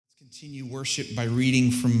Continue worship by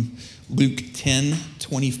reading from Luke 10,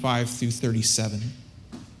 25 through 37.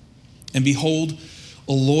 And behold,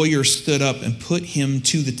 a lawyer stood up and put him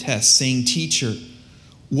to the test, saying, "Teacher,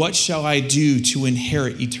 what shall I do to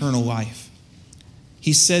inherit eternal life?"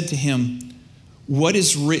 He said to him, "What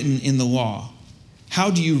is written in the law? How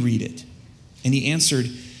do you read it?" And he answered,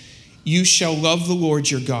 "You shall love the Lord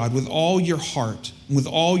your God with all your heart, and with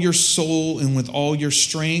all your soul, and with all your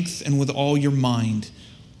strength, and with all your mind,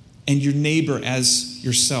 and your neighbor as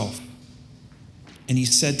yourself." And he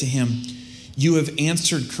said to him, "You have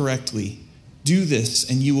answered correctly. Do this,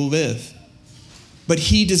 and you will live." But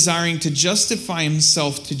he, desiring to justify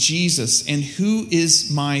himself to Jesus, "And who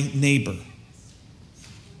is my neighbor?"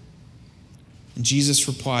 And Jesus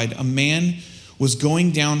replied, "A man was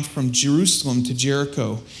going down from Jerusalem to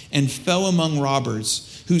Jericho and fell among robbers,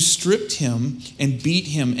 who stripped him and beat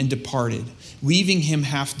him and departed, leaving him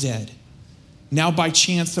half dead. Now by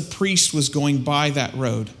chance a priest was going down that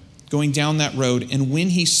road, and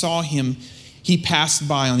when he saw him, he passed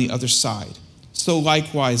by on the other side. So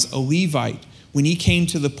likewise a Levite, when he came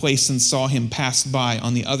to the place and saw him, passed by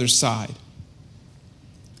on the other side.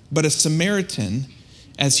 But a Samaritan,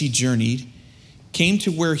 as he journeyed, came to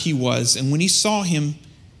where he was, and when he saw him,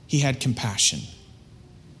 he had compassion.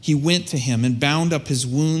 He went to him and bound up his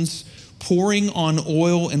wounds, pouring on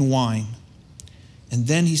oil and wine. And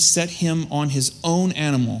then he set him on his own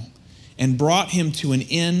animal and brought him to an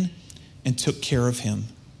inn and took care of him.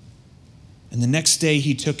 And the next day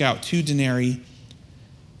he took out 2 denarii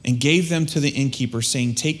and gave them to the innkeeper,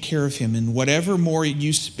 saying, "Take care of him, and whatever more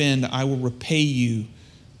you spend, I will repay you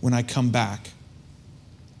when I come back."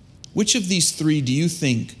 Which of these 3 do you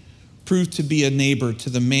think proved to be a neighbor to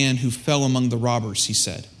the man who fell among the robbers?" he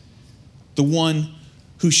said. "The one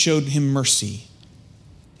who showed him mercy."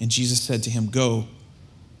 And Jesus said to him, "Go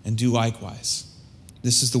and do likewise."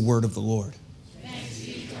 This is the word of the Lord. Thanks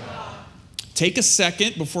be to God. Take a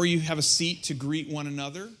second before you have a seat to greet one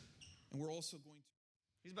another. And we're also going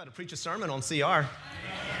to... He's about to preach a sermon on CR.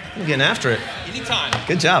 I'm getting after it. Anytime.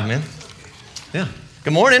 Good job, man. Yeah.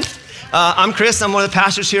 Good morning. I'm Chris. I'm one of the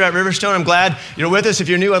pastors here at Riverstone. I'm glad you're with us. If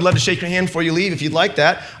you're new, I'd love to shake your hand before you leave if you'd like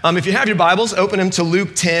that. If you have your Bibles, open them to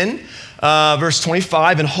Luke 10, verse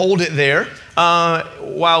 25, and hold it there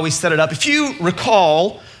while we set it up. If you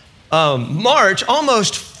recall, March,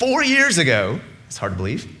 almost 4 years ago, it's hard to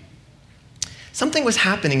believe, something was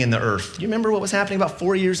happening in the earth. Do you remember what was happening about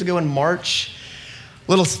 4 years ago in March?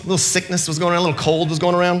 Little sickness was going around, a little cold was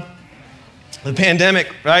going around. The pandemic,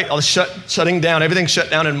 right? All the shutting down, everything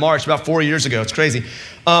shut down in March about 4 years ago. It's crazy.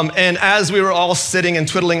 And as we were all sitting and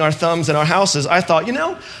twiddling our thumbs in our houses, I thought,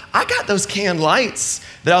 I got those can lights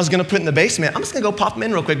that I was going to put in the basement. I'm just going to go pop them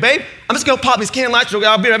in real quick. Babe, I'm just going to pop these can lights real quick.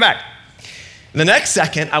 I'll be right back. The next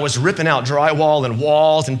second, I was ripping out drywall and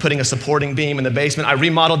walls and putting a supporting beam in the basement. I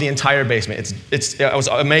remodeled the entire basement. It was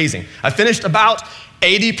amazing. I finished about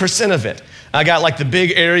 80% of it. I got like the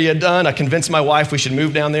big area done. I convinced my wife we should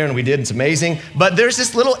move down there, and we did. It's amazing. But there's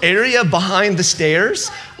this little area behind the stairs,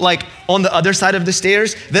 like on the other side of the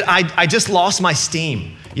stairs, that I just lost my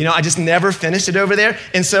steam. I just never finished it over there.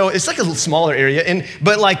 And so it's like a little smaller area.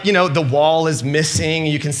 But the wall is missing.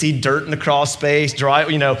 You can see dirt in the crawl space, dry,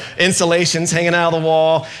 insulation's hanging out of the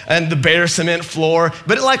wall, and the bare cement floor.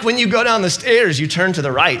 But when you go down the stairs, you turn to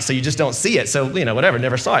the right, so you just don't see it. So, whatever,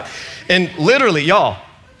 never saw it. And literally, y'all,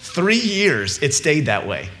 3 years it stayed that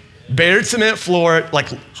way. Bare cement floor,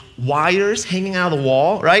 wires hanging out of the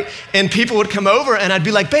wall, right? And people would come over and I'd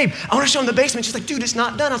be like, "Babe, I want to show them the basement." She's like, "Dude, it's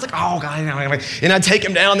not done." I was like, "Oh, God." And I'd take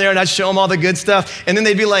them down there and I'd show them all the good stuff. And then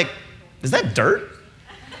they'd be like, "Is that dirt?"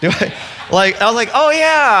 I was like, "Oh,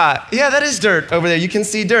 yeah, that is dirt over there. You can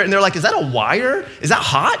see dirt." And they're like, "Is that a wire? Is that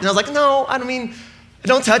hot?" And I was like, "No,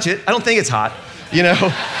 don't touch it. I don't think it's hot."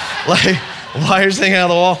 Wires hanging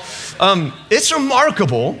out of the wall. It's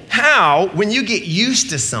remarkable how when you get used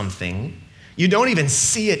to something, you don't even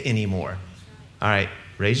see it anymore. All right,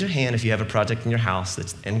 raise your hand if you have a project in your house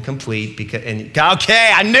that's incomplete.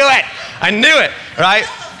 Okay, I knew it, right?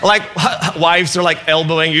 Wives are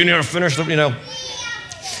elbowing, "You never finished,"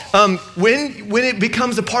 When it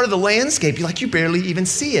becomes a part of the landscape, you barely even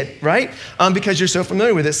see it, right? Because you're so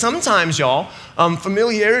familiar with it. Sometimes, y'all,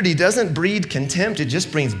 familiarity doesn't breed contempt, it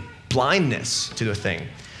just brings blindness to the thing.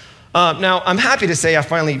 Now, I'm happy to say I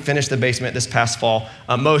finally finished the basement this past fall,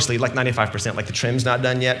 mostly, 95%. The trim's not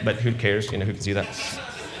done yet, but who cares? Who can see that?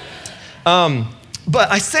 But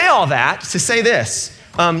I say all that to say this.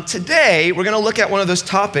 Today, we're going to look at one of those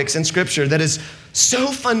topics in Scripture that is so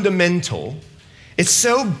fundamental It's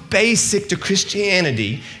so basic to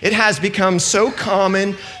Christianity. It has become so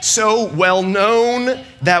common, so well known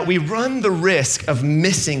that we run the risk of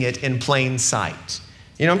missing it in plain sight.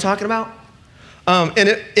 You know what I'm talking about? And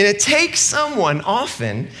it takes someone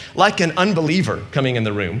often like an unbeliever coming in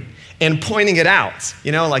the room and pointing it out.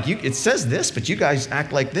 You know, like it says this, but you guys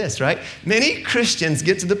act like this, right? Many Christians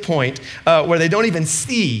get to the point where they don't even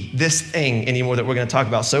see this thing anymore that we're going to talk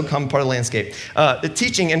about. So common part of the landscape. The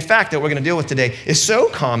teaching, in fact, that we're going to deal with today is so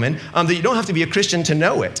common that you don't have to be a Christian to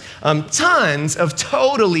know it. Tons of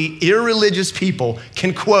totally irreligious people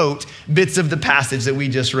can quote bits of the passage that we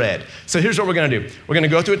just read. So here's what we're going to do. We're going to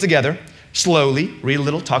go through it together. Slowly, read a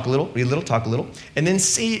little, talk a little, read a little, talk a little, and then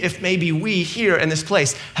see if maybe we here in this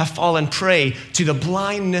place have fallen prey to the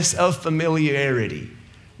blindness of familiarity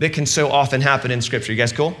that can so often happen in Scripture. You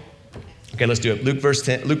guys cool? Okay, let's do it.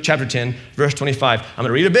 Luke chapter 10, verse 25. I'm going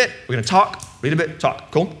to read a bit. We're going to talk, read a bit, talk.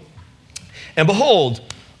 Cool? And behold,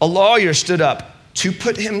 a lawyer stood up to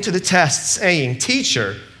put him to the test, saying,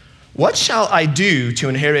 "Teacher, what shall I do to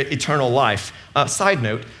inherit eternal life?" Side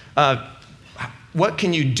note, what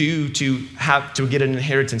can you do to get an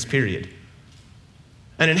inheritance, period?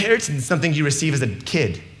 An inheritance is something you receive as a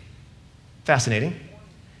kid. Fascinating.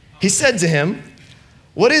 He said to him,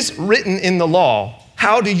 "What is written in the law?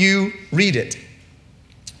 How do you read it?"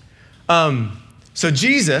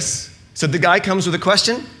 So the guy comes with a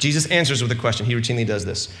question, Jesus answers with a question. He routinely does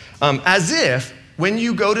this. As if when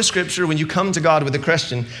you go to Scripture, when you come to God with a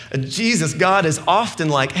question, God is often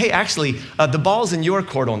like, "Hey, actually, the ball's in your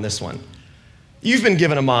court on this one. You've been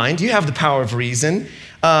given a mind. You have the power of reason.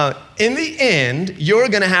 In the end, you're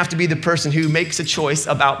going to have to be the person who makes a choice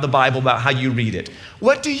about the Bible, about how you read it.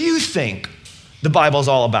 What do you think the Bible's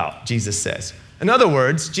all about?" Jesus says. In other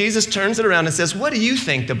words, Jesus turns it around and says, "What do you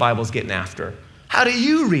think the Bible's getting after? How do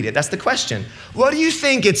you read it?" That's the question. What do you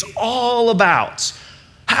think it's all about?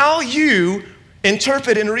 How you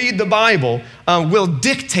interpret and read the Bible will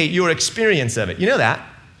dictate your experience of it. You know that?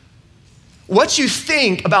 What you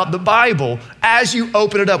think about the Bible as you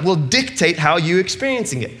open it up will dictate how you're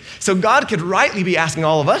experiencing it. So God could rightly be asking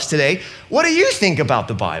all of us today, what do you think about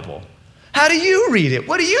the Bible? How do you read it?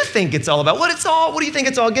 What do you think it's all about? What do you think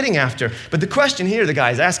it's all getting after? But the question here the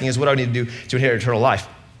guy is asking is, what do I need to do to inherit eternal life?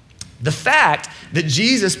 The fact that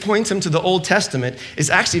Jesus points him to the Old Testament is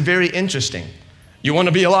actually very interesting. You want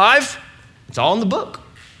to be alive? It's all in the book,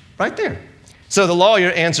 right there. So the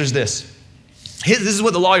lawyer answers this. This is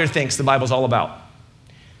what the lawyer thinks the Bible's all about.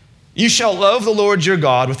 "You shall love the Lord your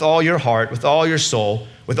God with all your heart, with all your soul,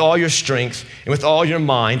 with all your strength, and with all your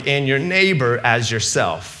mind, and your neighbor as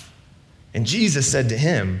yourself." And Jesus said to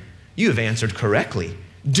him, "You have answered correctly.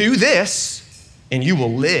 Do this, and you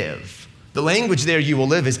will live." The language there, "you will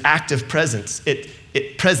live," is active presence.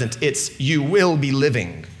 It's you will be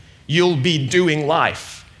living. You'll be doing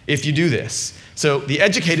life if you do this. So the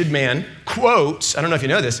educated man quotes, I don't know if you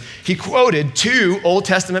know this, he quoted two Old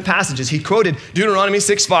Testament passages. He quoted Deuteronomy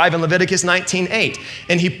 6:5 and Leviticus 19:8,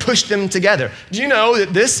 and he pushed them together. Do you know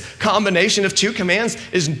that this combination of two commands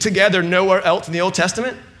is together nowhere else in the Old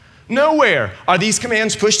Testament? Nowhere are these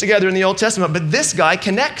commands pushed together in the Old Testament, but this guy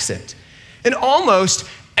connects it. In almost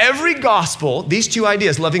every gospel, these two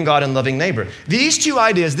ideas, loving God and loving neighbor, these two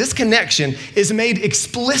ideas, this connection is made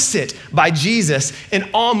explicit by Jesus in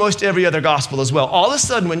almost every other gospel as well. All of a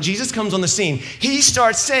sudden, when Jesus comes on the scene, he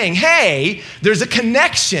starts saying, hey, there's a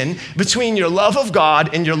connection between your love of God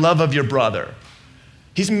and your love of your brother.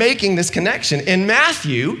 He's making this connection. In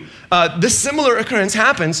Matthew, this similar occurrence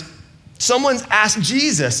happens. Someone's asked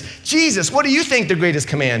Jesus, what do you think the greatest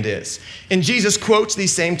command is? And Jesus quotes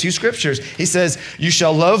these same two scriptures. He says, "You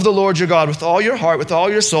shall love the Lord your God with all your heart, with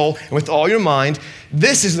all your soul, and with all your mind.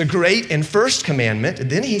 This is the great and first commandment."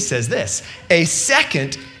 And then he says this, "A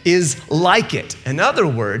second is like it." In other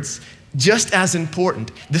words, just as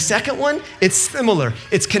important. The second one, it's similar.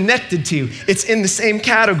 It's connected to. It's in the same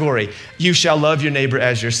category. You shall love your neighbor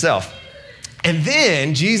as yourself. And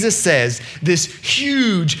then Jesus says this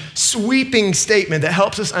huge, sweeping statement that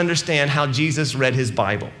helps us understand how Jesus read his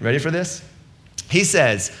Bible. Ready for this? He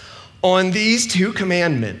says, "On these two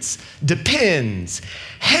commandments depends,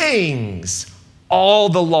 hangs all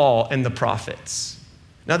the law and the prophets."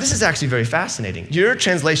 Now, this is actually very fascinating. Your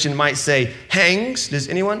translation might say hangs. Is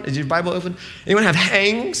your Bible open? Anyone have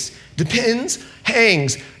hangs? Depends,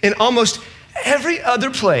 hangs. In almost every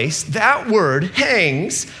other place, that word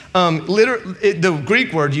hangs, the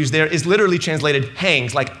Greek word used there is literally translated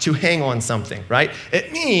hangs, like to hang on something, right?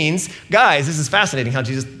 It means, guys, this is fascinating how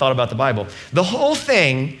Jesus thought about the Bible. The whole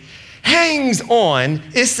thing hangs on,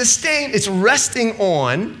 is sustained, it's resting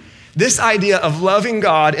on This idea of loving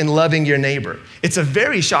God and loving your neighbor. It's a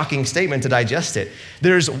very shocking statement to digest it.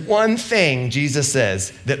 There's one thing Jesus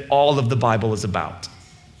says that all of the Bible is about.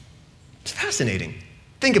 It's fascinating.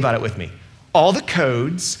 Think about it with me. All the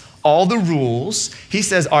codes, all the rules, he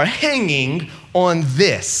says, are hanging on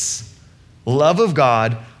this: love of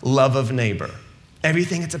God, love of neighbor.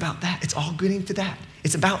 Everything, it's about that. It's all getting to that.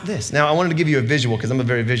 It's about this. Now, I wanted to give you a visual because I'm a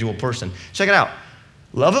very visual person. Check it out.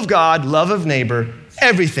 Love of God, love of neighbor,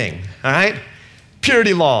 everything, all right?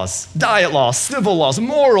 Purity laws, diet laws, civil laws,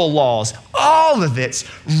 moral laws, all of it's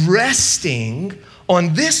resting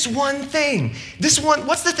on this one thing. This one,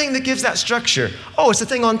 what's the thing that gives that structure? Oh, it's the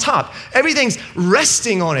thing on top. Everything's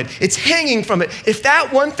resting on it. It's hanging from it. If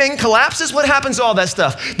that one thing collapses, what happens to all that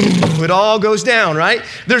stuff? It all goes down, right?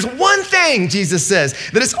 There's one thing, Jesus says,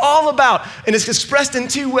 that it's all about, and it's expressed in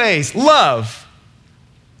two ways. Love.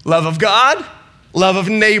 Love of God, love of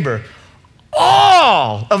neighbor.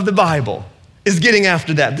 All of the Bible is getting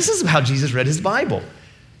after that. This is how Jesus read his Bible.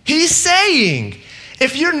 He's saying,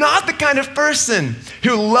 if you're not the kind of person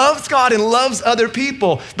who loves God and loves other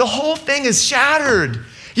people, the whole thing is shattered.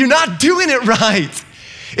 You're not doing it right.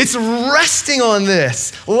 It's resting on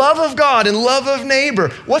this. Love of God and love of neighbor.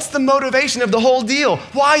 What's the motivation of the whole deal?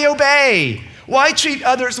 Why obey? Why treat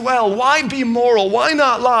others well? Why be moral? Why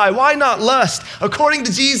not lie? Why not lust? According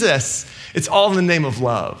to Jesus, it's all in the name of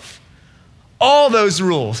love. All those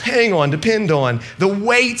rules, hang on, depend on. The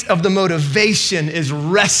weight of the motivation is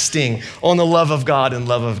resting on the love of God and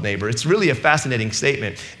love of neighbor. It's really a fascinating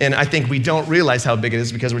statement. And I think we don't realize how big it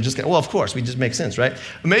is because we're just well, of course, we just make sense, right?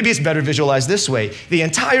 Maybe it's better visualized this way. The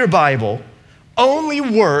entire Bible only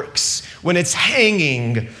works when it's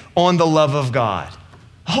hanging on the love of God.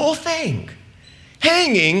 The whole thing.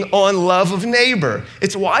 Hanging on love of neighbor.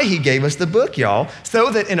 It's why he gave us the book, y'all,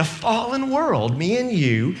 so that in a fallen world, me and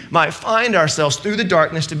you might find ourselves through the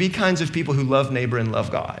darkness to be kinds of people who love neighbor and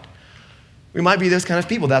love God. We might be those kind of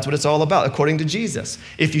people. That's what it's all about, according to Jesus.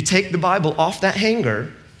 If you take the Bible off that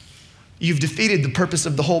hanger, you've defeated the purpose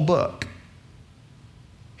of the whole book.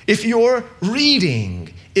 If your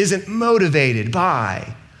reading isn't motivated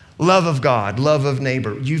by love of God, love of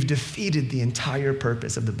neighbor, you've defeated the entire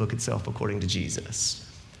purpose of the book itself, according to Jesus.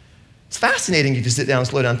 It's fascinating if you sit down and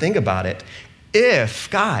slow down and think about it. If,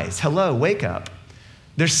 guys, hello, wake up.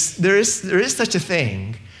 There is such a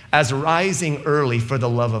thing as rising early for the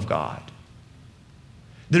love of God.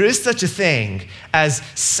 There is such a thing as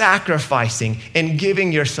sacrificing and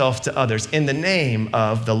giving yourself to others in the name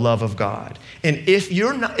of the love of God. And if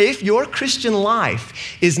your Christian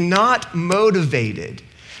life is not motivated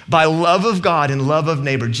by love of God and love of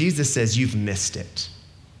neighbor, Jesus says you've missed it.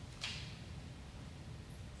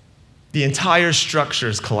 The entire structure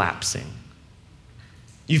is collapsing.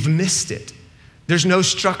 You've missed it. There's no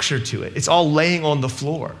structure to it. It's all laying on the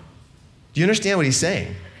floor. Do you understand what he's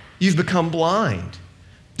saying? You've become blind,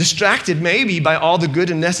 distracted maybe by all the good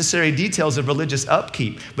and necessary details of religious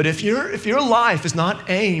upkeep. But if your life is not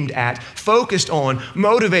aimed at, focused on,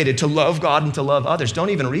 motivated to love God and to love others, don't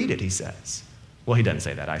even read it, he says. Well, he doesn't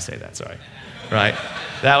say that. I say that, sorry. Right?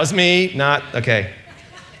 That was me, okay.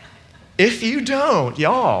 If you don't,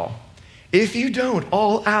 y'all, if you don't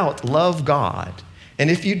all out love God, and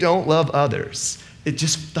if you don't love others,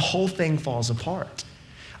 the whole thing falls apart.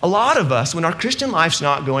 A lot of us, when our Christian life's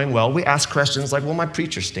not going well, we ask questions like, well, my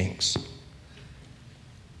preacher stinks.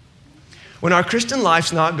 When our Christian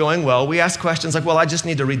life's not going well, we ask questions like, well, I just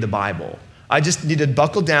need to read the Bible. I just need to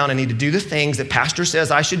buckle down. I need to do the things that pastor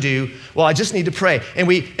says I should do. Well, I just need to pray. And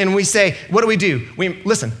we say, what do?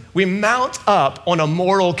 We mount up on a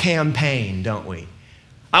moral campaign, don't we?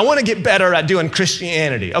 I want to get better at doing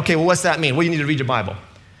Christianity. Okay, well, what's that mean? Well, you need to read your Bible.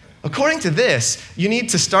 According to this, you need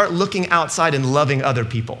to start looking outside and loving other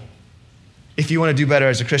people. If you want to do better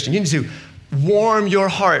as a Christian, you need to warm your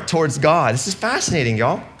heart towards God. This is fascinating,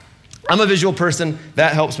 y'all. I'm a visual person.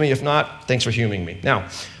 That helps me. If not, thanks for humoring me. Now,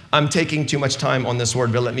 I'm taking too much time on this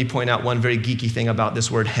word, but let me point out one very geeky thing about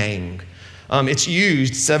this word hang. It's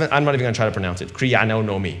used I'm not even going to try to pronounce it.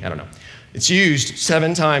 Krianonomi, I don't know. It's used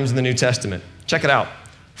 7 times in the New Testament. Check it out.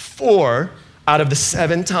 4 out of the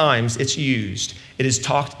 7 times it's used, it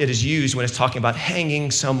is used when it's talking about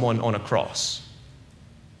hanging someone on a cross.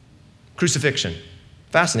 Crucifixion.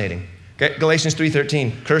 Fascinating. Okay? Galatians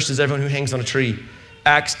 3:13, cursed is everyone who hangs on a tree.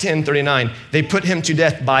 Acts 10:39, they put him to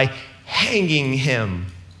death by hanging him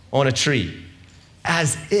on a tree,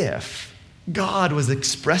 as if God was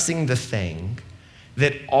expressing the thing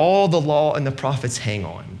that all the law and the prophets hang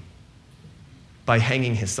on by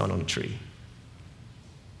hanging his son on a tree.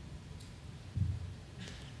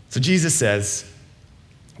 So Jesus says,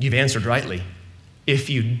 you've answered rightly. If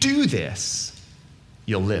you do this,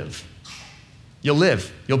 you'll live. You'll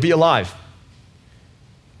live. You'll be alive.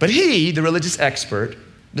 But he, the religious expert,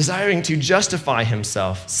 desiring to justify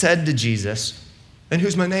himself, said to Jesus, "And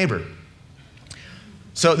who's my neighbor?"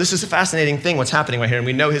 So this is a fascinating thing, what's happening right here, and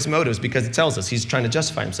we know his motives because it tells us he's trying to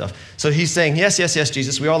justify himself. So he's saying, yes,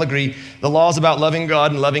 Jesus, we all agree. The law is about loving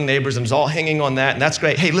God and loving neighbors, and it's all hanging on that, and that's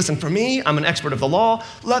great. Hey, listen, for me, I'm an expert of the law.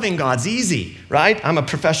 Loving God's easy, right? I'm a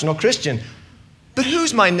professional Christian. But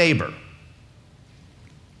who's my neighbor?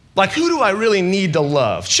 Like, who do I really need to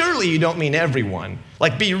love? Surely you don't mean everyone.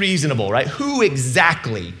 Like, be reasonable, right? Who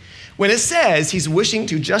exactly? When it says he's wishing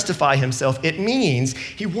to justify himself, it means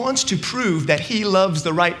he wants to prove that he loves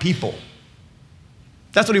the right people.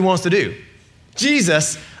 That's what he wants to do.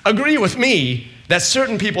 Jesus, agree with me that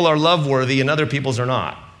certain people are love-worthy and other people's are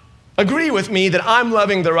not. Agree with me that I'm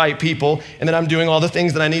loving the right people and that I'm doing all the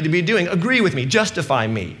things that I need to be doing. Agree with me, justify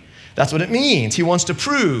me. That's what it means. He wants to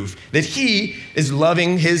prove that he is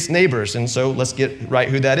loving his neighbors. And so let's get right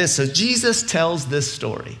who that is. So Jesus tells this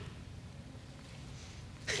story.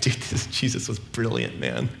 Dude, Jesus was brilliant,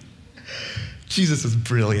 man. Jesus was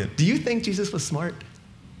brilliant. Do you think Jesus was smart?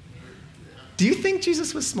 Do you think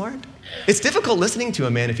Jesus was smart? It's difficult listening to a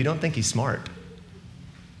man if you don't think he's smart.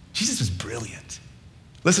 Jesus was brilliant.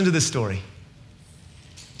 Listen to this story.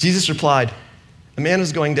 Jesus replied, "A man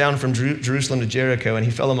was going down from Jerusalem to Jericho, and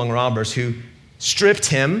he fell among robbers who stripped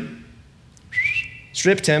him,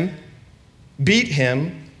 beat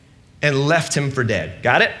him, and left him for dead."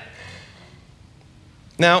 Got it?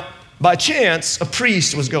 Now, by chance, a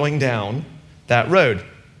priest was going down that road.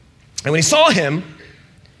 And when he saw him,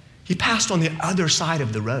 he passed on the other side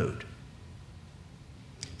of the road.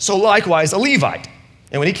 So likewise, a Levite.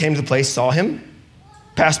 And when he came to the place, saw him,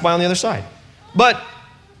 passed by on the other side. But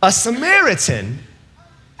a Samaritan,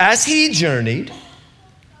 as he journeyed,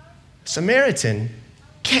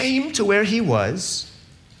 came to where he was,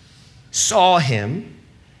 saw him,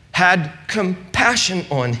 had compassion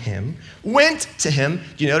on him, went to him.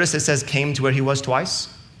 Do you notice it says came to where he was twice?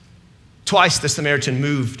 Twice the Samaritan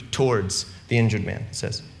moved towards the injured man, it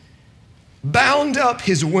says. Bound up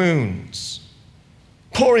his wounds,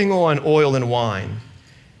 pouring on oil and wine.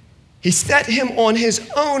 He set him on his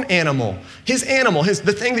own animal,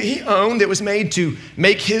 the thing that he owned that was made to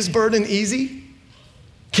make his burden easy,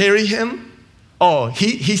 carry him. Oh,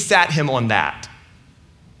 he sat him on that.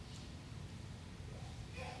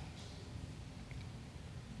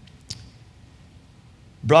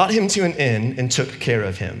 Brought him to an inn and took care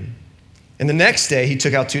of him. And the next day he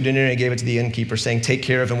took out 2 denarii and gave it to the innkeeper, saying, "Take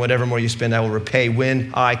care of him, whatever more you spend, I will repay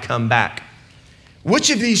when I come back."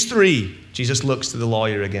 Which of these 3, Jesus looks to the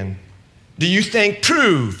lawyer again, do you think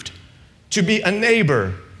proved to be a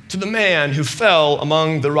neighbor to the man who fell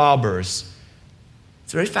among the robbers?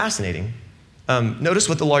 It's very fascinating. Notice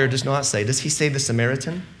what the lawyer does not say. Does he say the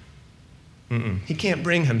Samaritan? He can't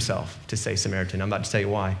bring himself to say Samaritan. I'm about to tell you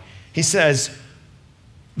why. He says,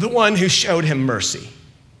 the one who showed him mercy.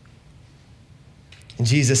 And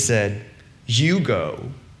Jesus said, "You go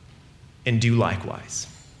and do likewise."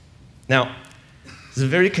 Now, this is a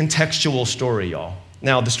very contextual story, y'all.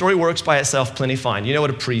 Now, the story works by itself plenty fine. You know what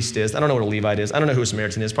a priest is. I don't know what a Levite is. I don't know who a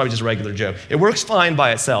Samaritan is. Probably just a regular Joe. It works fine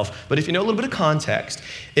by itself. But if you know a little bit of context,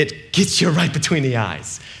 it gets you right between the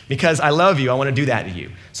eyes. Because I love you, I want to do that to you.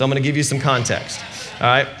 So I'm going to give you some context. All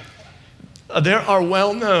right? There are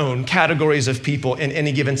well-known categories of people in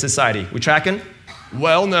any given society. We tracking?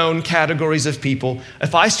 Well-known categories of people.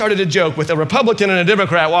 If I started a joke with a Republican and a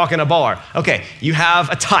Democrat walking a bar, okay, you have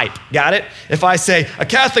a type, got it? If I say a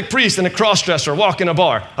Catholic priest and a cross-dresser walking a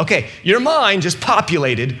bar, okay, your mind just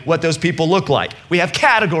populated what those people look like. We have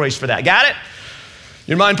categories for that, got it?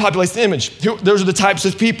 Your mind populates the image. Those are the types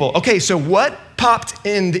of people. Okay, so what popped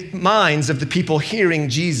in the minds of the people hearing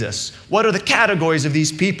Jesus? What are the categories of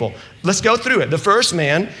these people? Let's go through it. The first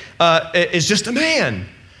man is just a man.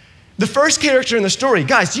 The first character in the story,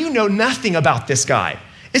 guys, you know nothing about this guy.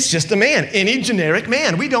 It's just a man, any generic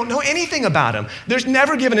man. We don't know anything about him. There's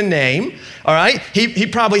never given a name, all right? He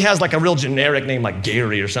probably has like a real generic name like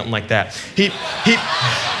Gary or something like that.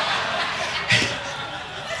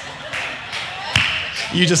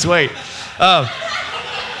 You just wait.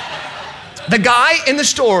 The guy in the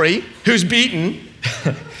story who's beaten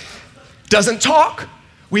doesn't talk.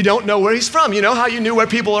 We don't know where he's from. You know how you knew where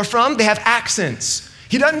people are from? They have accents.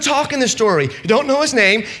 He doesn't talk in the story. You don't know his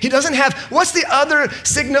name. He doesn't have, what's the other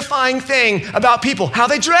signifying thing about people? How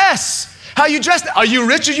they dress. How you dress? Are you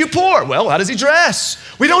rich or you poor? Well, how does he dress?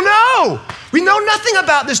 We don't know. We know nothing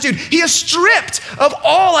about this dude. He is stripped of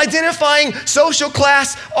all identifying social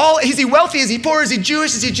class. Is he wealthy? Is he poor? Is he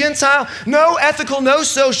Jewish? Is he Gentile? No ethical, no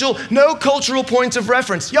social, no cultural points of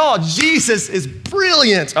reference. Y'all, Jesus is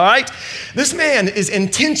brilliant, all right? This man is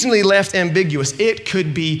intentionally left ambiguous. It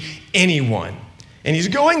could be anyone. And he's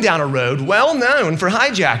going down a road well known for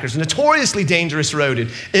hijackers, a notoriously dangerous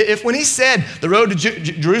road. If when he said the road to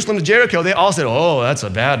Jerusalem to Jericho, they all said, oh, that's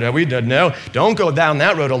a bad road. We don't know. Don't go down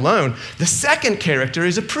that road alone. The second character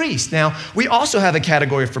is a priest. Now, we also have a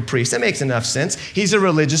category for priests. That makes enough sense. He's a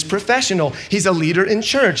religious professional. He's a leader in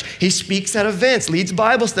church. He speaks at events, leads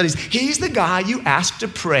Bible studies. He's the guy you ask to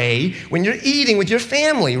pray when you're eating with your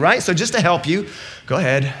family, right? So just to help you, go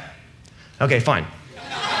ahead. Okay, fine.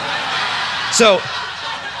 So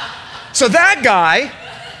that guy,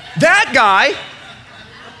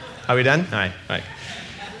 are we done? All right.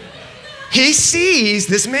 He sees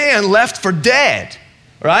this man left for dead,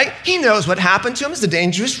 right? He knows what happened to him. It's a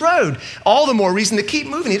dangerous road. All the more reason to keep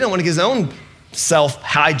moving. He doesn't want to get his own self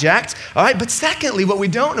hijacked, all right? But secondly, what we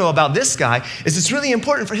don't know about this guy is it's really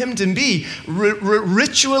important for him to be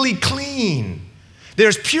ritually clean.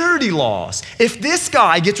 There's purity laws. If this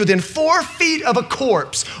guy gets within 4 feet of a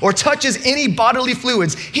corpse or touches any bodily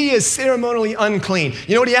fluids, he is ceremonially unclean.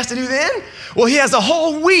 You know what he has to do then? Well, he has a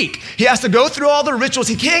whole week. He has to go through all the rituals.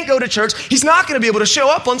 He can't go to church. He's not going to be able to show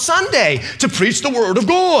up on Sunday to preach the word of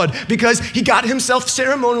God because he got himself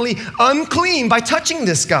ceremonially unclean by touching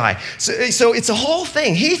this guy. So it's a whole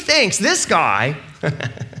thing. He thinks this guy,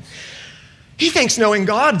 he thinks knowing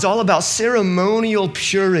God is all about ceremonial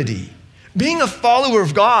purity. Being a follower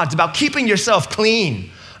of God is about keeping yourself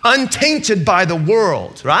clean, untainted by the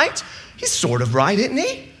world, right? He's sort of right, isn't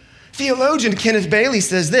he? Theologian Kenneth Bailey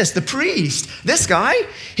says this, the priest, this guy,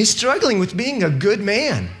 he's struggling with being a good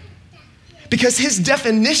man because his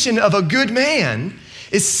definition of a good man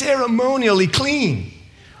is ceremonially clean,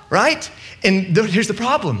 right? And here's the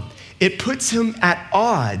problem. It puts him at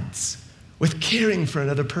odds with caring for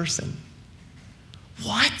another person.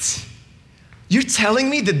 What? You're telling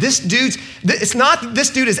me that it's not that this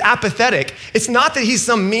dude is apathetic. It's not that he's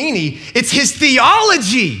some meanie. It's his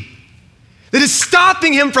theology that is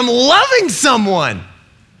stopping him from loving someone.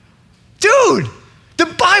 Dude, the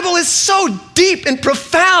Bible is so deep and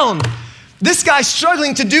profound. This guy's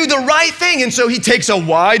struggling to do the right thing, and so he takes a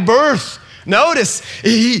wide berth. Notice,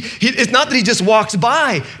 it's not that he just walks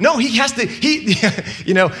by. No, he has to,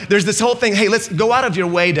 there's this whole thing, hey, let's go out of your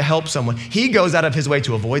way to help someone. He goes out of his way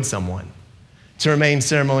to avoid someone, to remain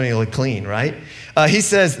ceremonially clean, right?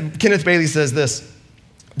 Kenneth Bailey says this,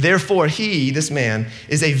 therefore this man,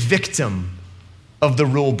 is a victim of the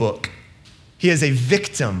rule book. He is a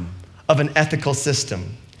victim of an ethical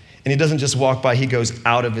system. And he doesn't just walk by, he goes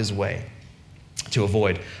out of his way to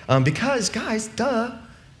avoid. Because, guys,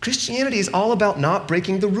 Christianity is all about not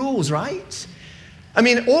breaking the rules, right? I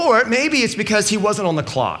mean, or maybe it's because he wasn't on the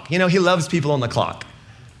clock. He loves people on the clock.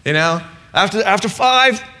 After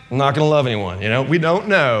 5, I'm not going to love anyone. We don't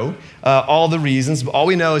know all the reasons. But all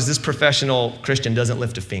we know is this professional Christian doesn't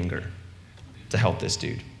lift a finger to help this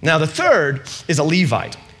dude. Now, the third is a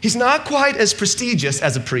Levite. He's not quite as prestigious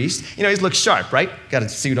as a priest. He looks sharp, right? Got a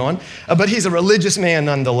suit on. But he's a religious man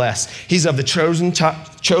nonetheless. He's of the chosen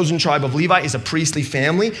tribe of Levi. He's a priestly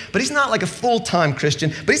family. But he's not like a full-time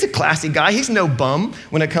Christian. But he's a classy guy. He's no bum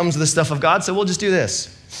when it comes to the stuff of God. So we'll just do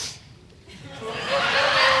this.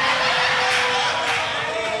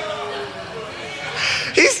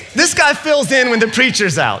 This guy fills in when the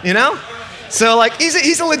preacher's out, So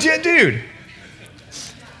he's a legit dude.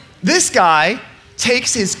 This guy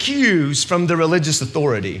takes his cues from the religious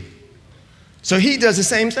authority. So he does the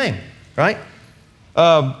same thing, right?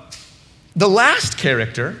 The last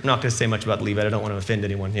character, I'm not going to say much about Levi. I don't want to offend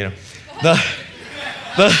anyone, Too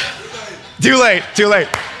late.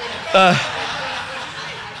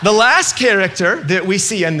 The last character that we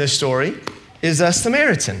see in this story is a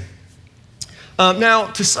Samaritan. Now,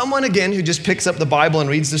 to someone, again, who just picks up the Bible and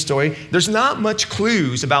reads the story, there's not much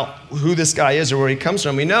clues about who this guy is or where he comes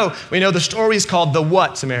from. We know the story is called the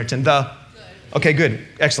what Samaritan? Okay, good,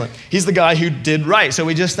 excellent. He's the guy who did right. So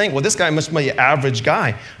we just think, well, this guy must be an average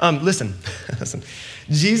guy. Listen.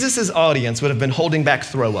 Jesus' audience would have been holding back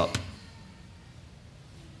throw up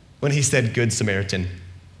when he said good Samaritan.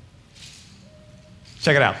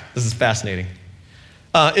 Check it out. This is fascinating.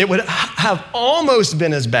 It would have almost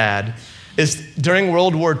been as bad is during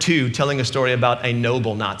World War II telling a story about a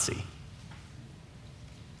noble Nazi.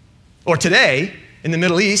 Or today, in the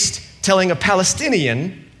Middle East, telling a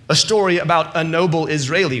Palestinian a story about a noble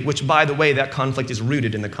Israeli, which, by the way, that conflict is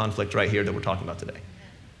rooted in the conflict right here that we're talking about today.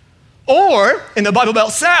 Or, in the Bible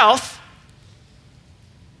Belt South,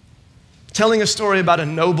 telling a story about a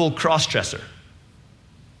noble cross-dresser.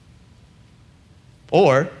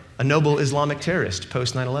 Or a noble Islamic terrorist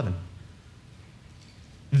post 9/11.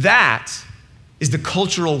 That is the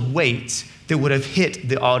cultural weight that would have hit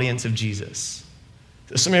the audience of Jesus.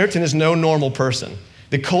 The Samaritan is no normal person.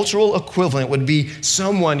 The cultural equivalent would be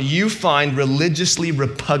someone you find religiously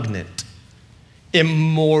repugnant,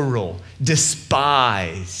 immoral,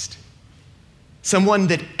 despised. Someone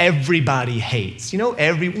that everybody hates. You know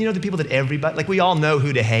the people that everybody, like we all know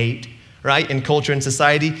who to hate, right? In culture and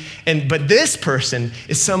society. But this person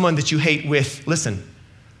is someone that you hate with, listen,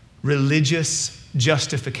 religious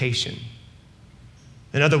justification.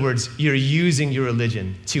 In other words, you're using your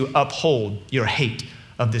religion to uphold your hate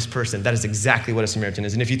of this person. That is exactly what a Samaritan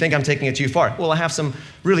is. And if you think I'm taking it too far, well, I have some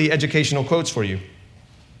really educational quotes for you.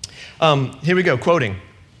 Here we go, quoting.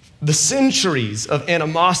 The centuries of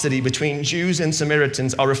animosity between Jews and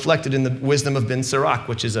Samaritans are reflected in the Wisdom of Ben Sirach,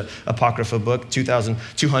 which is an apocrypha book,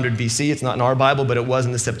 2200 BC. It's not in our Bible, but it was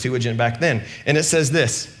in the Septuagint back then. And it says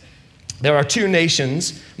this, there are two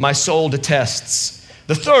nations my soul detests.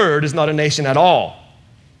 The third is not a nation at all.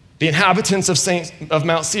 The inhabitants of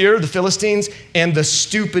Mount Seir, the Philistines, and the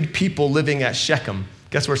stupid people living at Shechem.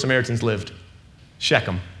 Guess where Samaritans lived?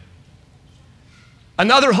 Shechem.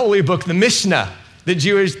 Another holy book, the Mishnah, that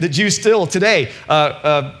Jews still today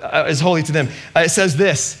is holy to them. It says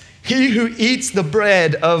this, he who eats the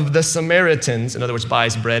bread of the Samaritans, in other words,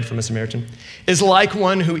 buys bread from a Samaritan, is like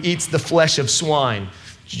one who eats the flesh of swine.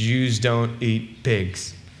 Jews don't eat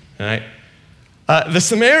pigs, all right? The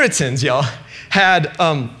Samaritans, y'all, had,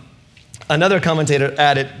 another commentator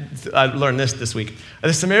added, I learned this week,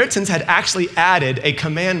 the Samaritans had actually added a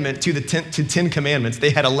commandment to 10 commandments. They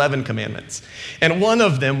had 11 commandments. And one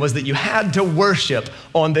of them was that you had to worship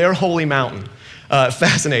on their holy mountain.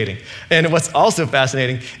 Fascinating. And what's also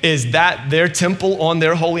fascinating is that their temple on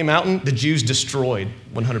their holy mountain, the Jews destroyed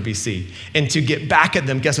 100 BC. And to get back at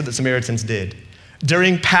them, guess what the Samaritans did?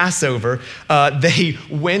 During Passover, they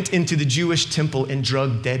went into the Jewish temple and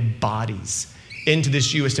drug dead bodies into this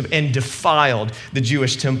Jewish temple and defiled the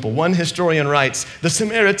Jewish temple. One historian writes, the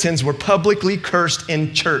Samaritans were publicly cursed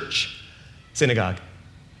in church, synagogue.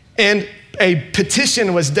 And a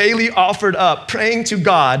petition was daily offered up praying to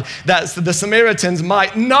God that the Samaritans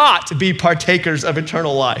might not be partakers of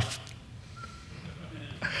eternal life.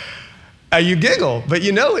 You giggle, but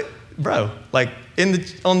you know it, bro, like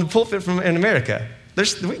on the pulpit in America,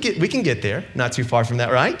 we can get there, not too far from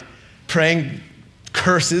that, right? Praying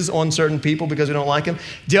curses on certain people because we don't like them.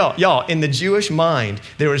 Y'all, in the Jewish mind,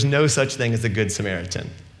 there was no such thing as a good Samaritan.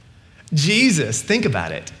 Jesus, think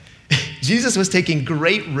about it. Jesus was taking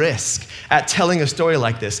great risk at telling a story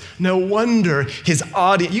like this. No wonder his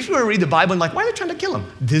audience, you ever read the Bible and like, why are they trying to kill him?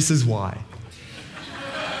 This is why.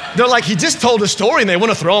 They're like, he just told a story and they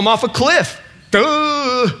want to throw him off a cliff.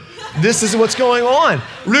 Duh. This is what's going on.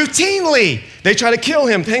 Routinely, they try to kill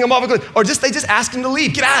him, hang him off a cliff, or they just ask him to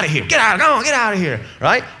leave. Get out of here. Get out of here,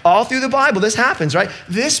 right? All through the Bible, this happens, right?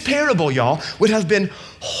 This parable, y'all, would have been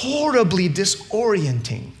horribly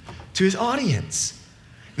disorienting to his audience.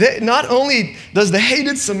 Not only does the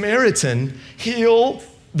hated Samaritan heal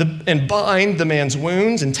and bind the man's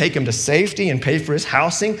wounds and take him to safety and pay for his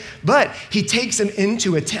housing, but he takes him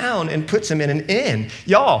into a town and puts him in an inn.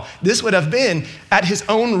 Y'all, this would have been at his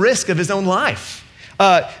own risk of his own life.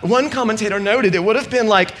 One commentator noted it would have been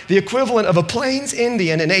like the equivalent of a Plains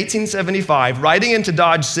Indian in 1875 riding into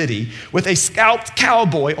Dodge City with a scalped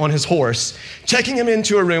cowboy on his horse, checking him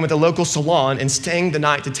into a room at the local salon and staying the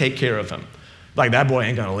night to take care of him. Like, that boy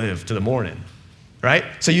ain't gonna live to the morning. Right?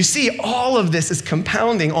 So you see all of this is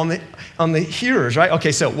compounding on the hearers, right?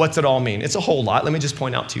 Okay, so what's it all mean? It's a whole lot. Let me just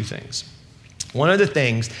point out two things. One of the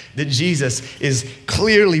things that Jesus is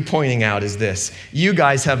clearly pointing out is this. You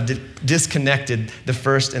guys have disconnected the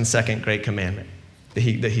first and second great commandment that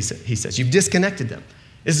he says. You've disconnected them.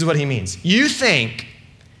 This is what he means. You think,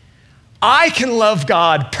 I can love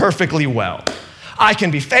God perfectly well. I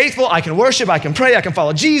can be faithful, I can worship, I can pray, I can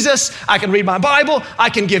follow Jesus, I can read my Bible,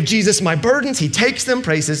 I can give Jesus my burdens, he takes them,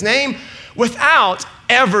 praise his name, without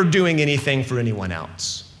ever doing anything for anyone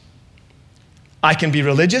else. I can be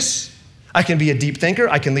religious, I can be a deep thinker,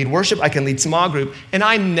 I can lead worship, I can lead small group, and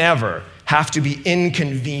I never have to be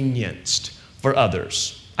inconvenienced for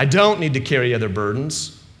others. I don't need to carry other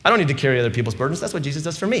burdens. I don't need to carry other people's burdens. That's what Jesus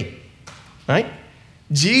does for me, right?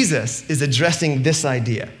 Jesus is addressing this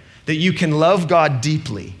idea that you can love God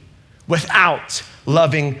deeply without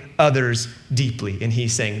loving others deeply. And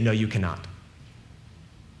he's saying, no, you cannot.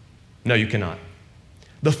 No, you cannot.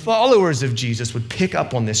 The followers of Jesus would pick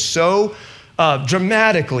up on this so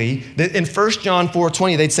dramatically that in 1 John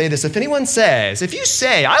 4:20, they'd say this: if you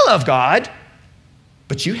say, I love God,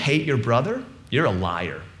 but you hate your brother, you're a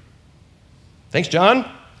liar. Thanks, John.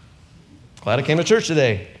 Glad I came to church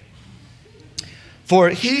today. For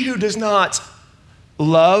he who does not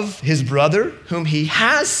love his brother whom he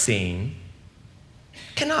has seen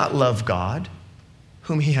cannot love God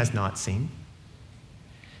whom he has not seen.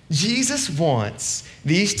 Jesus wants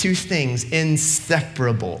these two things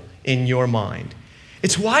inseparable in your mind.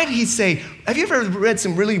 It's why he'd say, have you ever read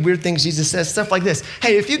some really weird things Jesus says? Stuff like this: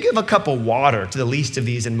 hey, if you give a cup of water to the least of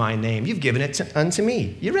these in my name, you've given it unto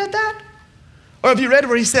me. You read that? Or have you read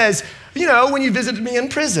where he says, when you visited me in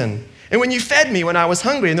prison, and when you fed me when I was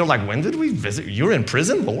hungry? And they're like, when did we visit? You were in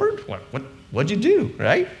prison, Lord? What'd you do,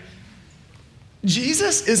 right?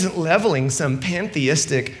 Jesus isn't leveling some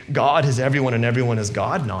pantheistic God is everyone and everyone is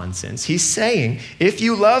God nonsense. He's saying, if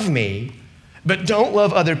you love me, but don't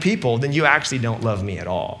love other people, then you actually don't love me at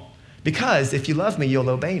all. Because if you love me, you'll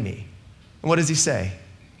obey me. And what does he say?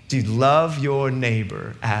 Dude, love your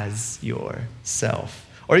neighbor as yourself.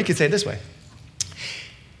 Or you could say it this way: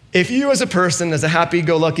 if you as a person, as a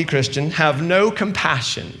happy-go-lucky Christian, have no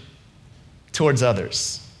compassion towards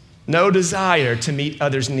others, no desire to meet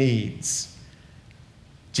others' needs,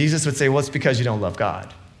 Jesus would say, well, it's because you don't love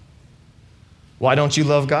God. Why don't you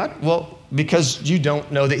love God? Well, because you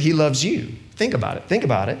don't know that he loves you. Think about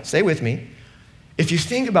it. Stay with me. If you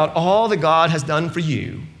think about all that God has done for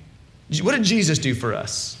you, what did Jesus do for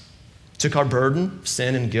us? Took our burden,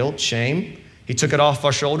 sin and guilt, shame. He took it off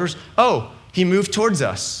our shoulders. Oh, he moved towards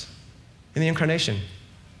us in the incarnation.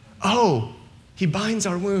 Oh, he binds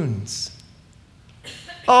our wounds.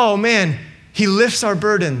 Oh man, he lifts our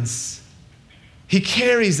burdens. He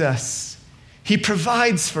carries us. He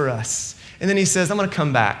provides for us. And then he says, I'm going to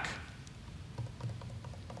come back.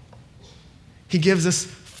 He gives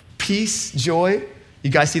us peace, joy. You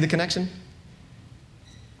guys see the connection?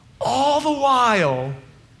 All the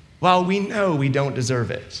while we know we don't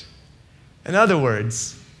deserve it. In other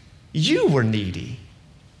words, you were needy,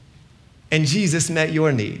 and Jesus met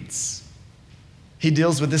your needs. He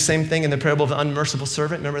deals with the same thing in the parable of the unmerciful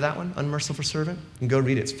servant. Remember that one? Unmerciful servant? You can go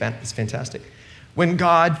read it. It's fantastic. When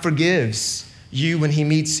God forgives you, when he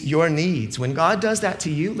meets your needs, when God does that to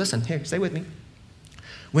you, listen, here, stay with me.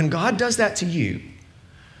 When God does that to you,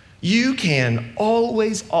 you can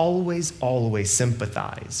always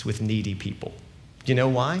sympathize with needy people. Do you know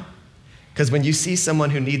why? Because when you see someone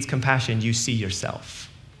who needs compassion, you see yourself.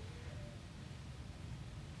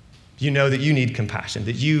 You know that you need compassion,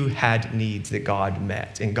 that you had needs that God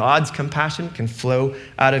met. And God's compassion can flow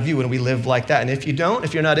out of you when we live like that. And if you don't,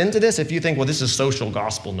 if you're not into this, if you think, well, this is social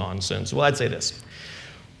gospel nonsense, well, I'd say this.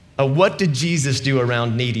 What did Jesus do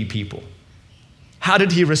around needy people? How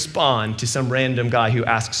did he respond to some random guy who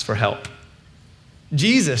asks for help?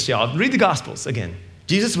 Jesus, y'all, read the Gospels again.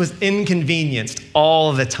 Jesus was inconvenienced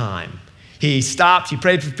all the time. He stopped, he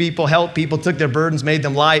prayed for people, helped people, took their burdens, made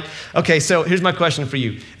them light. Okay, so here's my question for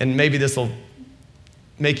you, and maybe this will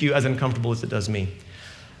make you as uncomfortable as it does me.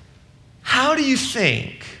 How do you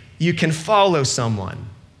think you can follow someone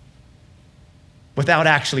without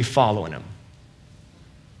actually following them?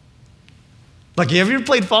 Like, have you ever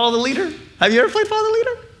played Follow the Leader? Have you ever played Follow the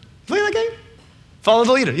Leader? Play that game? Follow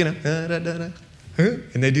the leader,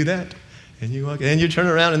 and they do that. And you walk, and you turn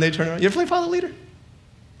around and they turn around. You ever play Follow the Leader?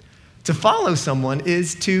 To follow someone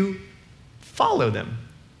is to follow them.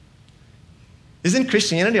 Isn't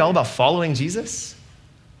Christianity all about following Jesus?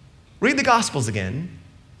 Read the Gospels again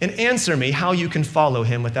and answer me how you can follow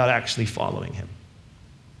him without actually following him,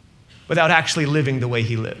 without actually living the way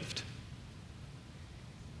he lived.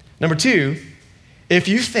 Number two, if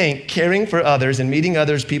you think caring for others and meeting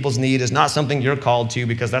others people's need is not something you're called to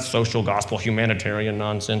because that's social gospel, humanitarian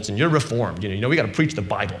nonsense, and you're reformed, we got to preach the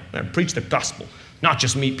Bible, preach the gospel, not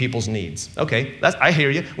just meet people's needs. Okay, I hear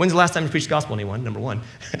you. When's the last time you preached the gospel, anyone? Number one.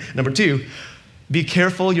 Number two, be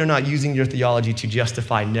careful you're not using your theology to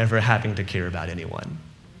justify never having to care about anyone.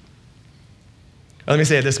 Let me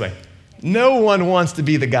say it this way. No one wants to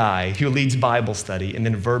be the guy who leads Bible study and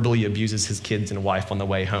then verbally abuses his kids and wife on the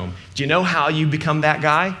way home. Do you know how you become that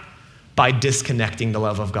guy? By disconnecting the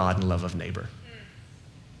love of God and love of neighbor.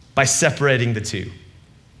 By separating the two.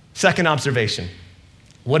 Second observation.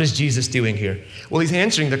 What is Jesus doing here? Well, he's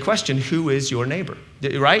answering the question, who is your neighbor?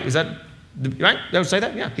 Right? Is that right? Did I say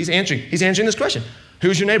that? Yeah, he's answering this question.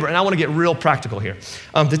 Who's your neighbor? And I want to get real practical here.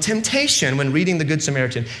 The temptation when reading the Good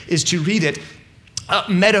Samaritan is to read it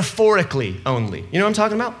metaphorically only. You know what I'm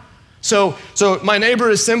talking about? So my neighbor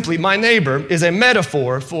is a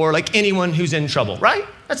metaphor for like anyone who's in trouble, right?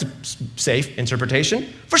 That's a safe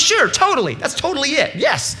interpretation. For sure, totally. That's totally it.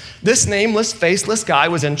 Yes, this nameless, faceless guy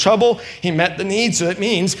was in trouble. He met the needs, so it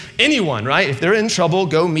means anyone, right? If they're in trouble,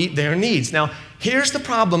 go meet their needs. Now, here's the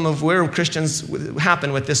problem of where Christians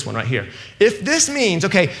happen with this one right here. If this means,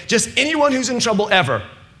 okay, just anyone who's in trouble ever,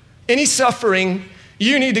 any suffering,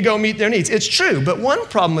 you need to go meet their needs. It's true, but one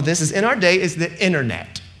problem with this is in our day is the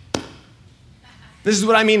internet. This is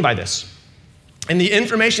what I mean by this. In the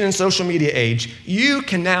information and social media age, you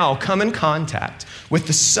can now come in contact with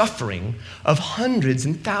the suffering of hundreds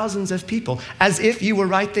and thousands of people as if you were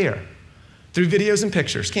right there through videos and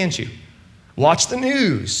pictures, can't you? Watch the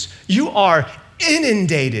news. You are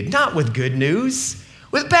inundated, not with good news,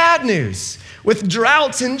 with bad news, with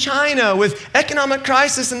droughts in China, with economic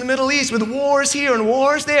crisis in the Middle East, with wars here and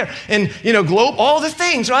wars there, and all the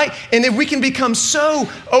things, right? And if we can become so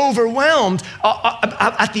overwhelmed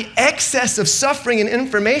at the excess of suffering and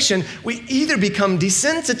information, we either become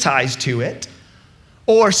desensitized to it,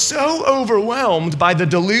 or so overwhelmed by the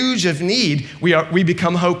deluge of need, we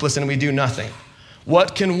become hopeless and we do nothing.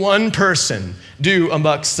 What can one person do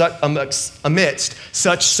amidst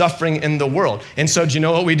such suffering in the world? And so do you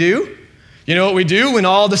know what we do? You know what we do when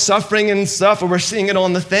all the suffering and stuff, or we're seeing it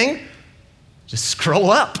on the thing? Just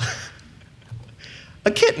scroll up.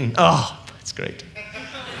 A kitten. Oh, that's great.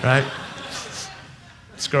 Right?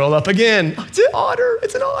 Scroll up again. Oh, it's an otter.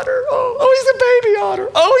 It's an otter. Oh, he's a baby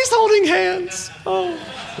otter. Oh, he's holding hands. Oh,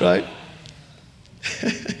 right?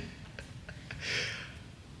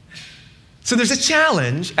 So there's a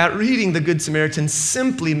challenge at reading the Good Samaritan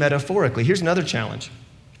simply metaphorically. Here's another challenge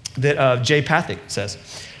that Jay Pathak says.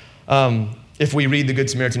 If we read the Good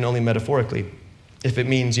Samaritan only metaphorically, if it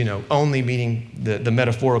means, only meaning the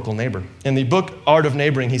metaphorical neighbor. In the book, Art of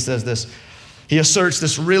Neighboring, he says this. He asserts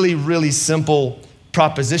this really, really simple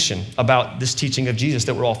proposition about this teaching of Jesus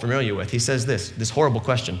that we're all familiar with. He says this horrible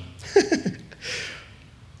question.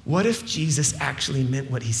 What if Jesus actually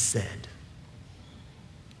meant what he said?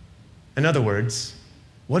 In other words,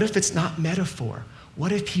 what if it's not metaphor?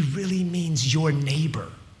 What if he really means your neighbor?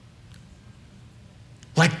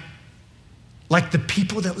 Like the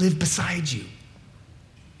people that live beside you.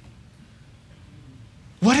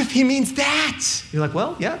 What if he means that? You're like,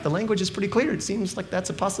 well, yeah, the language is pretty clear. It seems like that's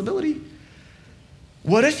a possibility.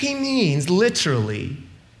 What if he means literally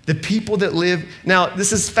the people that live? Now,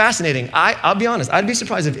 this is fascinating. I'll be honest, I'd be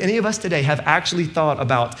surprised if any of us today have actually thought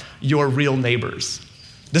about your real neighbors.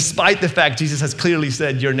 Despite the fact Jesus has clearly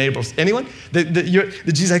said your neighbors. Anyone?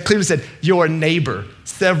 Jesus has clearly said your neighbor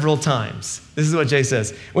several times. This is what Jay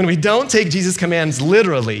says. When we don't take Jesus' commands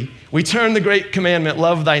literally, we turn the great commandment,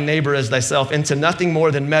 love thy neighbor as thyself, into nothing more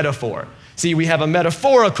than metaphor. See, we have a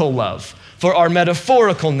metaphorical love for our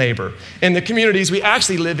metaphorical neighbor. In the communities we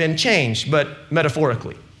actually live in change, but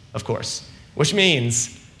metaphorically, of course, which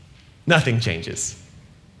means nothing changes.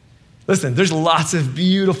 Listen, there's lots of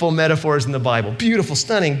beautiful metaphors in the Bible, beautiful,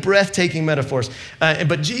 stunning, breathtaking metaphors.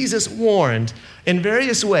 But Jesus warned in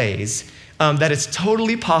various ways that it's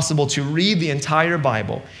totally possible to read the entire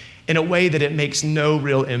Bible in a way that it makes no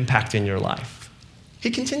real impact in your life. He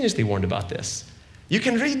continuously warned about this. You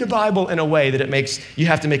can read the Bible in a way that you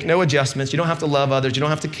have to make no adjustments. You don't have to love others. You don't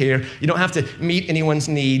have to care. You don't have to meet anyone's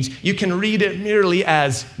needs. You can read it merely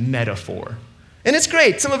as metaphor. And it's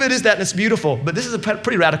great. Some of it is that, and it's beautiful. But this is a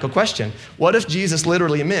pretty radical question. What if Jesus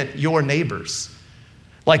literally meant your neighbors?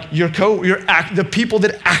 Like the people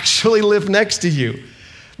that actually live next to you,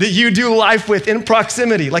 that you do life with in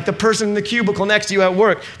proximity, like the person in the cubicle next to you at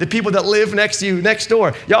work, the people that live next to you next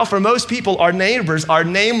door. Y'all, for most people, our neighbors are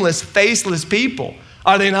nameless, faceless people.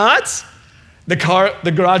 Are they not? The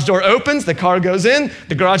garage door opens, the car goes in,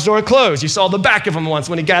 the garage door closed. You saw the back of him once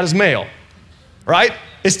when he got his mail, right?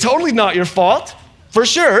 It's totally not your fault, for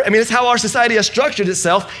sure. I mean, it's how our society has structured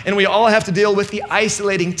itself, and we all have to deal with the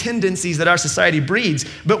isolating tendencies that our society breeds.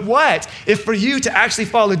 But what if for you to actually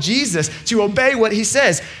follow Jesus, to obey what he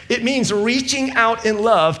says, it means reaching out in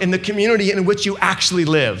love in the community in which you actually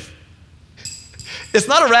live? It's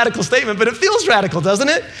not a radical statement, but it feels radical, doesn't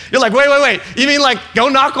it? You're like, wait. You mean like go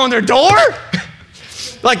knock on their door?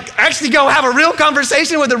 Like actually go have a real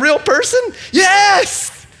conversation with a real person?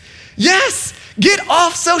 Yes. Get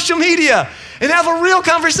off social media and have a real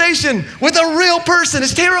conversation with a real person.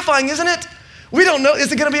 It's terrifying, isn't it? We don't know. Is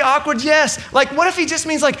it going to be awkward? Yes. Like, what if he just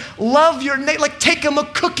means like love your neighbor, like take him a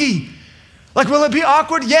cookie? Like, will it be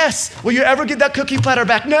awkward? Yes. Will you ever get that cookie platter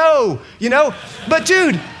back? No. But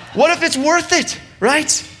dude, what if it's worth it,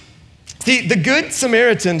 right? See, the Good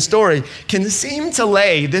Samaritan story can seem to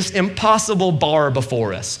lay this impossible bar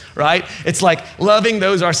before us, right? It's like loving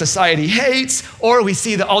those our society hates, or we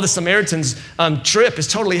see that all the Samaritan's trip is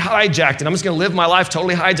totally hijacked, and I'm just gonna live my life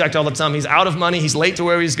totally hijacked all the time. He's out of money, he's late to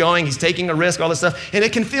where he's going, he's taking a risk, all this stuff, and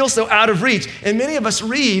it can feel so out of reach. And many of us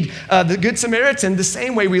read the Good Samaritan the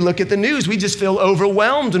same way we look at the news. We just feel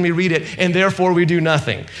overwhelmed when we read it, and therefore we do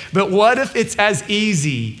nothing. But what if it's as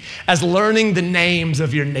easy as learning the names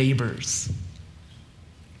of your neighbors?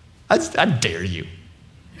 I dare you.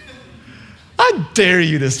 I dare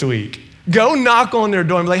you this week. Go knock on their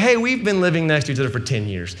door and be like, hey, we've been living next to each other for 10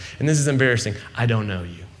 years, and this is embarrassing. I don't know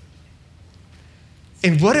you.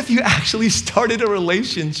 And what if you actually started a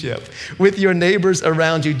relationship with your neighbors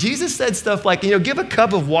around you? Jesus said stuff like, give a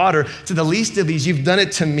cup of water to the least of these. You've done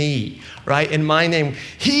it to me, right? In my name.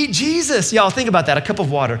 Jesus, y'all think about that, a cup of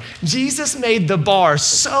water. Jesus made the bar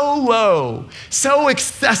so low, so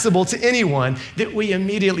accessible to anyone that we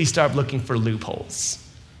immediately start looking for loopholes.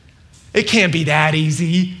 It can't be that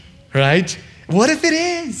easy, right? What if it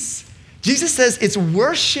is? Jesus says it's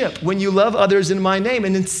worship when you love others in my name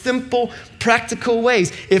and in simple, practical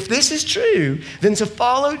ways. If this is true, then to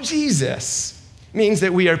follow Jesus means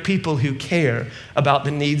that we are people who care about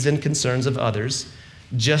the needs and concerns of others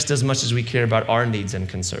just as much as we care about our needs and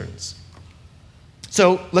concerns.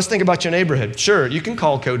 So let's think about your neighborhood. Sure, you can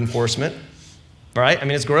call code enforcement, right? I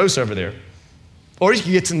mean, it's gross over there. Or you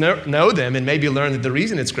can get to know them and maybe learn that the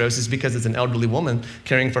reason it's gross is because it's an elderly woman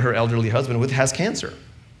caring for her elderly husband who has cancer.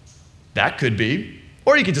 That could be.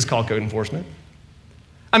 Or you could just call code enforcement.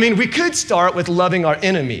 I mean, we could start with loving our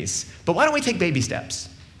enemies, but why don't we take baby steps?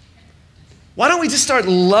 Why don't we just start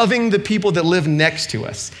loving the people that live next to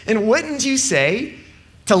us? And wouldn't you say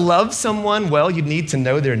to love someone well, you'd need to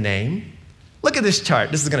know their name? Look at this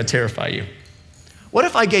chart. This is going to terrify you. What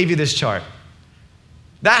if I gave you this chart?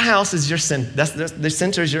 That house is your center. The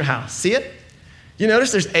center is your house. See it? You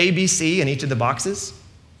notice there's A, B, C in each of the boxes?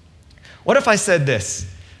 What if I said this?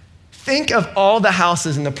 Think of all the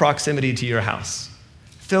houses in the proximity to your house.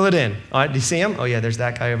 Fill it in. All right, do you see them? Oh yeah, there's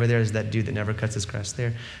that guy over there. There's that dude that never cuts his grass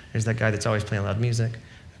there. There's that guy that's always playing loud music.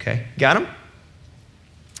 Okay, got him?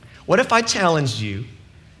 What if I challenged you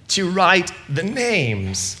to write the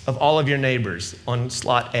names of all of your neighbors on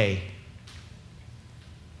slot A?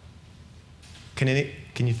 Can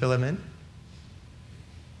you fill them in?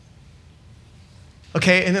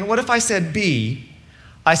 Okay, and then what if I said B?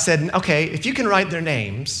 I said, okay, if you can write their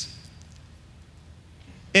names,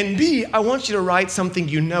 and B, I want you to write something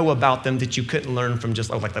you know about them that you couldn't learn from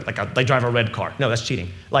just, they drive a red car. No, that's cheating.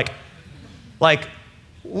 Like,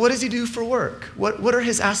 what does he do for work? What are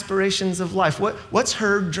his aspirations of life? What's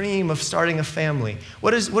her dream of starting a family?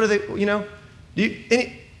 What are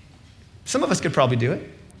they, some of us could probably do it.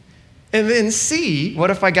 And then C,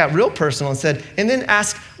 what if I got real personal and said, and then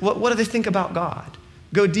ask, what do they think about God?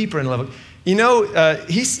 Go deeper in level. Jay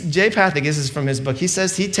Pathak, this is from his book, he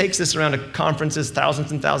says he takes this around to conferences,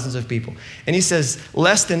 thousands and thousands of people. And he says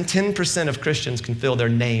less than 10% of Christians can fill their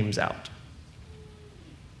names out.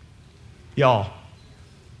 Y'all,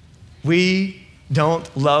 we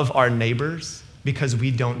don't love our neighbors because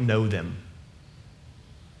we don't know them.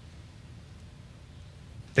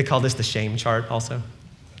 They call this the shame chart also.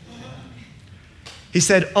 He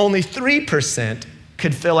said only 3%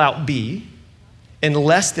 could fill out B, and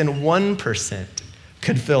less than 1%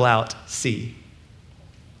 could fill out C.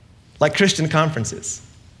 Like Christian conferences.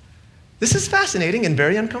 This is fascinating and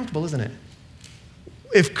very uncomfortable, isn't it?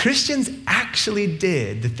 If Christians actually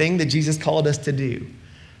did the thing that Jesus called us to do,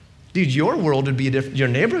 dude, your world would be your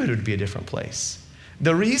neighborhood would be a different place.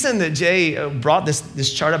 The reason that Jay brought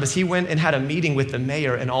this chart up is he went and had a meeting with the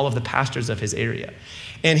mayor and all of the pastors of his area.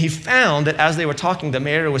 And he found that as they were talking, the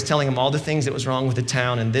mayor was telling him all the things that was wrong with the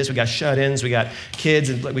town and this, we got shut-ins, we got kids,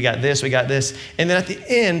 and we got this. And then at the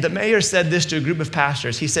end, the mayor said this to a group of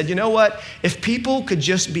pastors. He said, you know what? If people could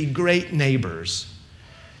just be great neighbors,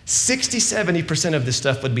 60-70% of this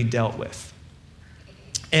stuff would be dealt with.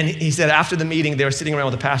 And he said after the meeting, they were sitting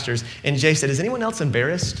around with the pastors, and Jay said, is anyone else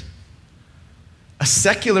embarrassed? A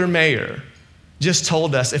secular mayor just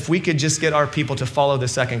told us if we could just get our people to follow the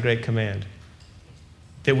second great command,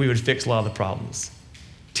 that we would fix a lot of the problems.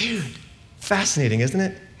 Dude, fascinating, isn't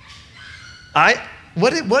it?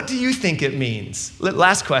 What do you think it means?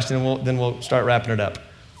 Last question, and then we'll start wrapping it up.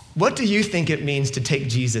 What do you think it means to take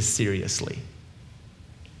Jesus seriously?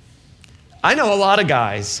 I know a lot of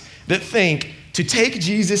guys that think to take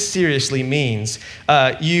Jesus seriously means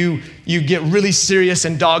you get really serious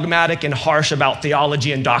and dogmatic and harsh about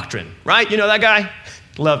theology and doctrine, right? You know that guy?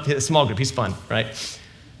 Love his small group, he's fun, right?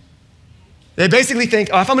 They basically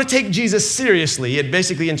think, oh, if I'm going to take Jesus seriously, it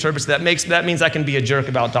basically interprets that means I can be a jerk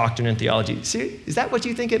about doctrine and theology. See, is that what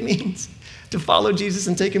you think it means, to follow Jesus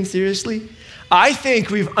and take him seriously? I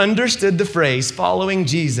think we've understood the phrase following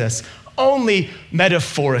Jesus only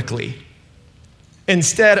metaphorically,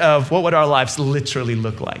 instead of what would our lives literally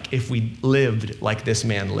look like if we lived like this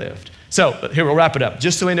man lived. So here, we'll wrap it up.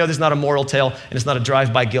 Just so we know this is not a moral tale and it's not a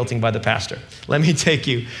drive-by guilting by the pastor. Let me take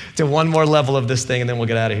you to one more level of this thing and then we'll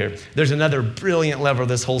get out of here. There's another brilliant level of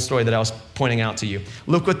this whole story that I was pointing out to you.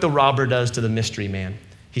 Look what the robber does to the mystery man.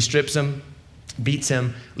 He strips him, beats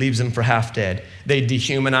him, leaves him for half dead. They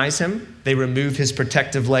dehumanize him. They remove his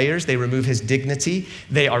protective layers. They remove his dignity.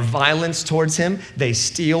 They are violence towards him. They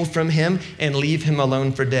steal from him and leave him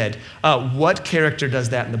alone for dead. What character does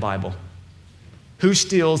that in the Bible? Who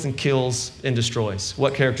steals and kills and destroys?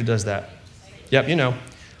 What character does that? Yep, you know.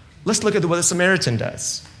 Let's look at what the Samaritan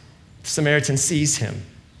does. The Samaritan sees him.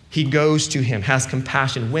 He goes to him, has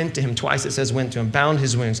compassion, went to him. Twice it says went to him, bound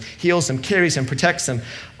his wounds, heals him, carries him, protects him,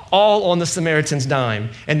 all on the Samaritan's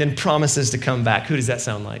dime, and then promises to come back. Who does that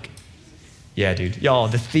sound like? Yeah, dude. Y'all,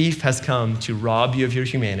 the thief has come to rob you of your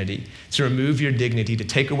humanity, to remove your dignity, to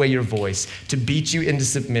take away your voice, to beat you into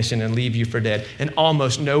submission and leave you for dead. And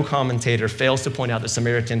almost no commentator fails to point out the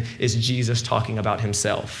Samaritan is Jesus talking about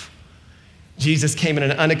himself. Jesus came in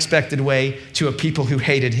an unexpected way to a people who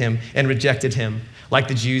hated him and rejected him, like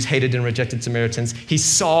the Jews hated and rejected Samaritans. He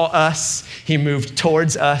saw us, he moved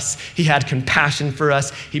towards us, he had compassion for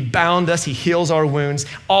us, he bound us, he heals our wounds,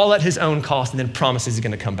 all at his own cost, and then promises he's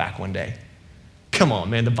gonna come back one day. Come on,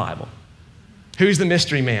 man, the Bible. Who's the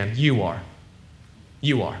mystery man? You are.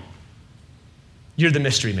 You are. You're the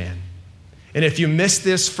mystery man. And if you miss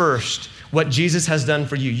this first, what Jesus has done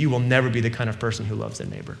for you, you will never be the kind of person who loves their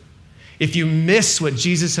neighbor. If you miss what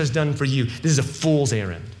Jesus has done for you, this is a fool's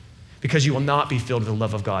errand, because you will not be filled with the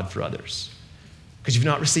love of God for others, because you've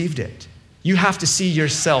not received it. You have to see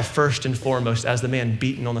yourself first and foremost as the man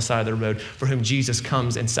beaten on the side of the road for whom Jesus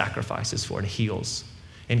comes and sacrifices for and heals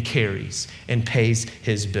and carries and pays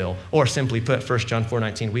his bill. Or simply put, 1 John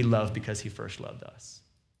 4:19, we love because he first loved us.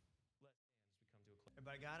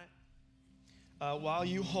 Everybody got it? While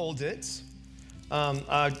you hold it,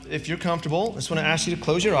 if you're comfortable, I just want to ask you to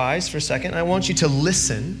close your eyes for a second. I want you to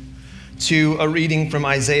listen to a reading from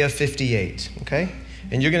Isaiah 58, okay?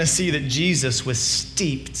 And you're going to see that Jesus was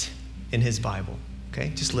steeped in his Bible,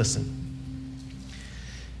 okay? Just listen.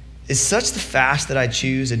 Is such the fast that I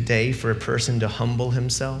choose a day for a person to humble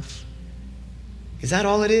himself? Is that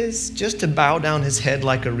all it is? Just to bow down his head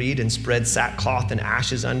like a reed and spread sackcloth and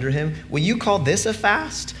ashes under him? Will you call this a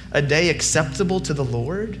fast? A day acceptable to the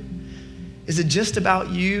Lord? Is it just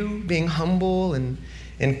about you being humble and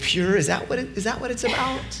pure? Is that what it's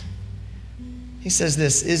about? He says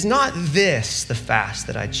this, is not this the fast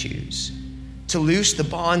that I choose? To loose the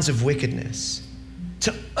bonds of wickedness,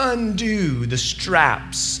 to undo the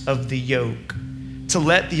straps of the yoke, to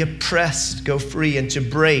let the oppressed go free and to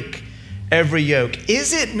break every yoke.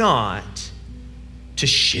 Is it not to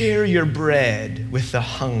share your bread with the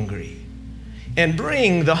hungry and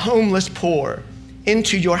bring the homeless poor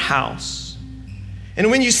into your house? And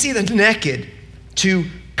when you see the naked, to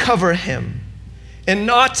cover him and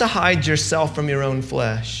not to hide yourself from your own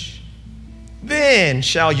flesh? Then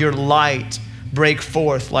shall your light break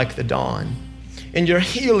forth like the dawn, and your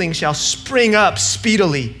healing shall spring up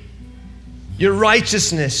speedily. Your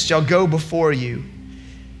righteousness shall go before you,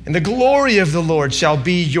 and the glory of the Lord shall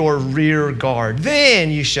be your rear guard.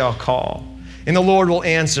 Then you shall call, and the Lord will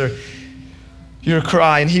answer your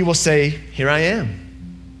cry, and he will say, here I am.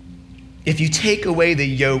 If you take away the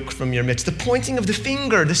yoke from your midst, the pointing of the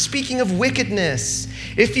finger, the speaking of wickedness,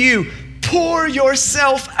 if you pour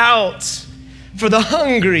yourself out for the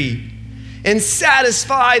hungry and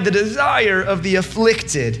satisfy the desire of the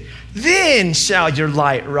afflicted, then shall your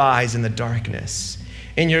light rise in the darkness,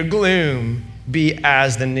 and your gloom be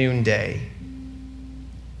as the noonday.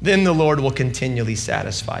 Then the Lord will continually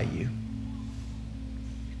satisfy you.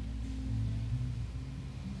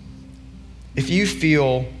 If you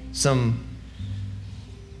feel some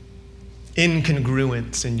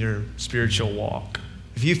incongruence in your spiritual walk,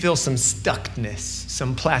 if you feel some stuckness,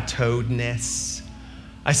 some plateauedness,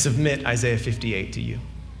 I submit Isaiah 58 to you.